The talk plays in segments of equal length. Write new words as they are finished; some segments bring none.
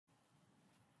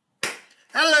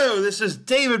Hello, this is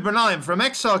David Bernheim from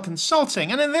Excel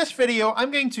Consulting, and in this video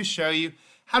I'm going to show you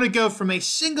how to go from a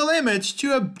single image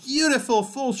to a beautiful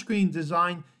full screen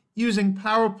design using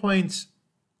PowerPoint's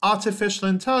artificial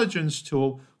intelligence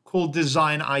tool called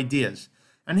Design Ideas.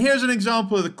 And here's an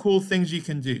example of the cool things you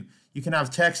can do. You can have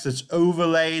text that's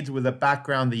overlaid with a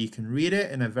background that you can read it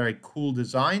in a very cool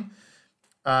design.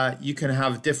 You can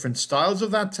have different styles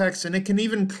of that text, and it can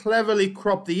even cleverly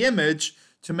crop the image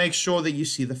to make sure that you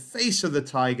see the face of the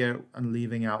tiger and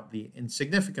leaving out the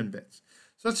insignificant bits.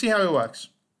 So let's see how it works.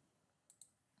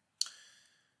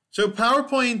 So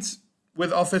PowerPoint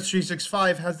with Office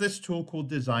 365 has this tool called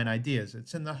Design Ideas.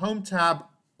 It's in the Home tab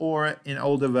or in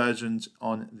older versions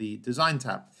on the Design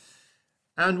tab.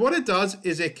 And what it does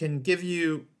is it can give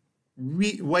you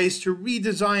ways to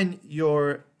redesign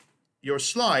your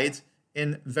slides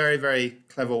in very, very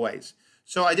clever ways.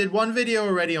 So I did one video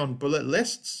already on bullet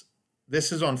lists.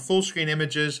 This is on full screen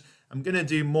images. I'm going to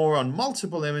do more on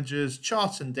multiple images,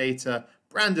 charts and data,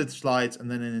 branded slides, and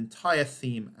then an entire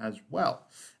theme as well.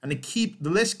 And the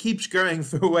list keeps growing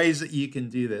for ways that you can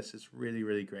do this. It's really,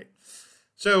 really great.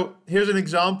 So here's an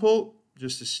example,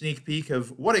 just a sneak peek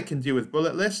of what it can do with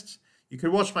bullet lists. You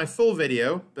could watch my full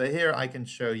video, but here I can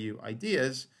show you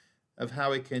ideas of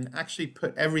how it can actually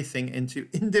put everything into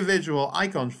individual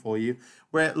icons for you,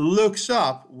 where it looks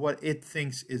up what it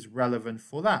thinks is relevant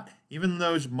for that, even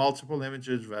those multiple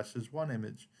images versus one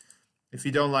image. If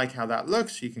you don't like how that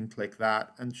looks, you can click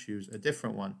that and choose a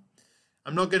different one.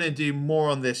 I'm not going to do more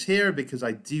on this here because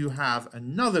I do have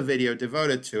another video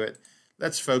devoted to it.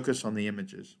 Let's focus on the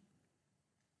images.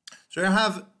 So I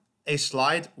have a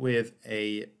slide with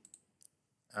a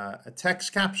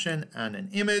text caption and an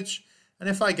image. And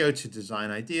if I go to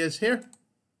Design Ideas here,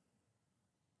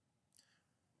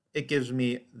 it gives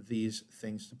me these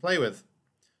things to play with.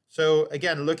 So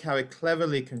again, look how it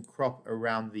cleverly can crop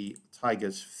around the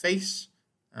tiger's face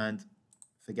and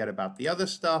forget about the other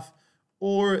stuff.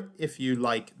 Or if you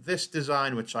like this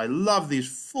design, which I love, these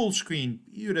full screen,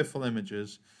 beautiful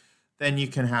images, then you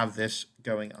can have this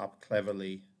going up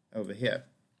cleverly over here.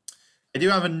 I do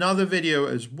have another video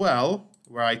as well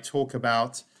where I talk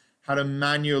about how to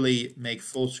manually make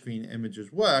full screen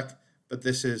images work, but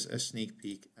this is a sneak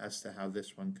peek as to how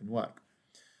this one can work.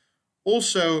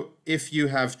 Also, if you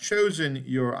have chosen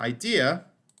your idea,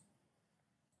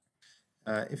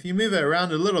 if you move it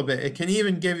around a little bit, it can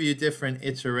even give you different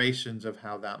iterations of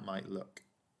how that might look.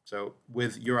 So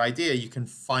with your idea, you can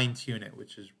fine tune it,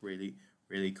 which is really,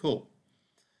 really cool.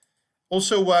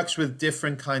 Also works with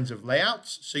different kinds of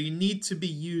layouts. So you need to be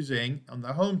using on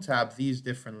the Home tab these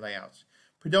different layouts.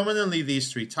 Predominantly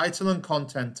these three: title and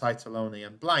content, title only,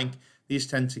 and blank. These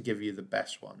tend to give you the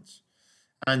best ones.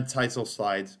 And title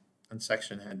slide and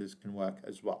section headers can work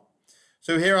as well.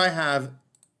 So here I have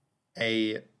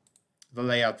the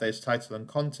layout. There's title and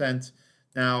content.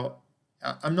 Now,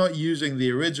 I'm not using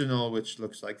the original, which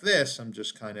looks like this. I'm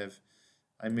just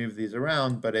I move these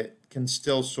around, but it can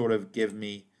still sort of give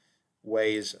me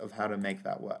ways of how to make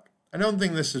that work. I don't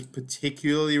think this is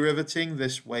particularly riveting,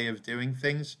 this way of doing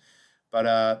things, but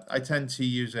I tend to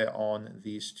use it on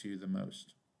these two the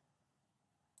most.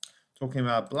 Talking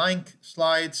about blank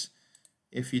slides,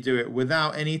 if you do it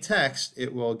without any text,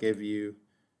 it will give you,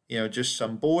 just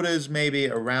some borders maybe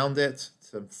around it,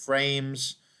 some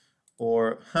frames,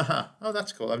 or, oh,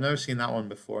 that's cool. I've never seen that one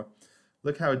before.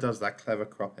 Look how it does that clever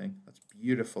cropping. That's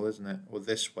beautiful, isn't it? Or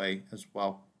this way as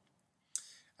well.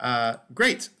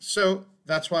 Great. So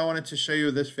that's why I wanted to show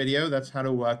you this video. That's how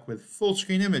to work with full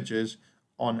screen images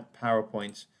on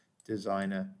PowerPoint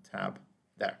Designer tab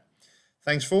there.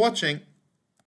 Thanks for watching.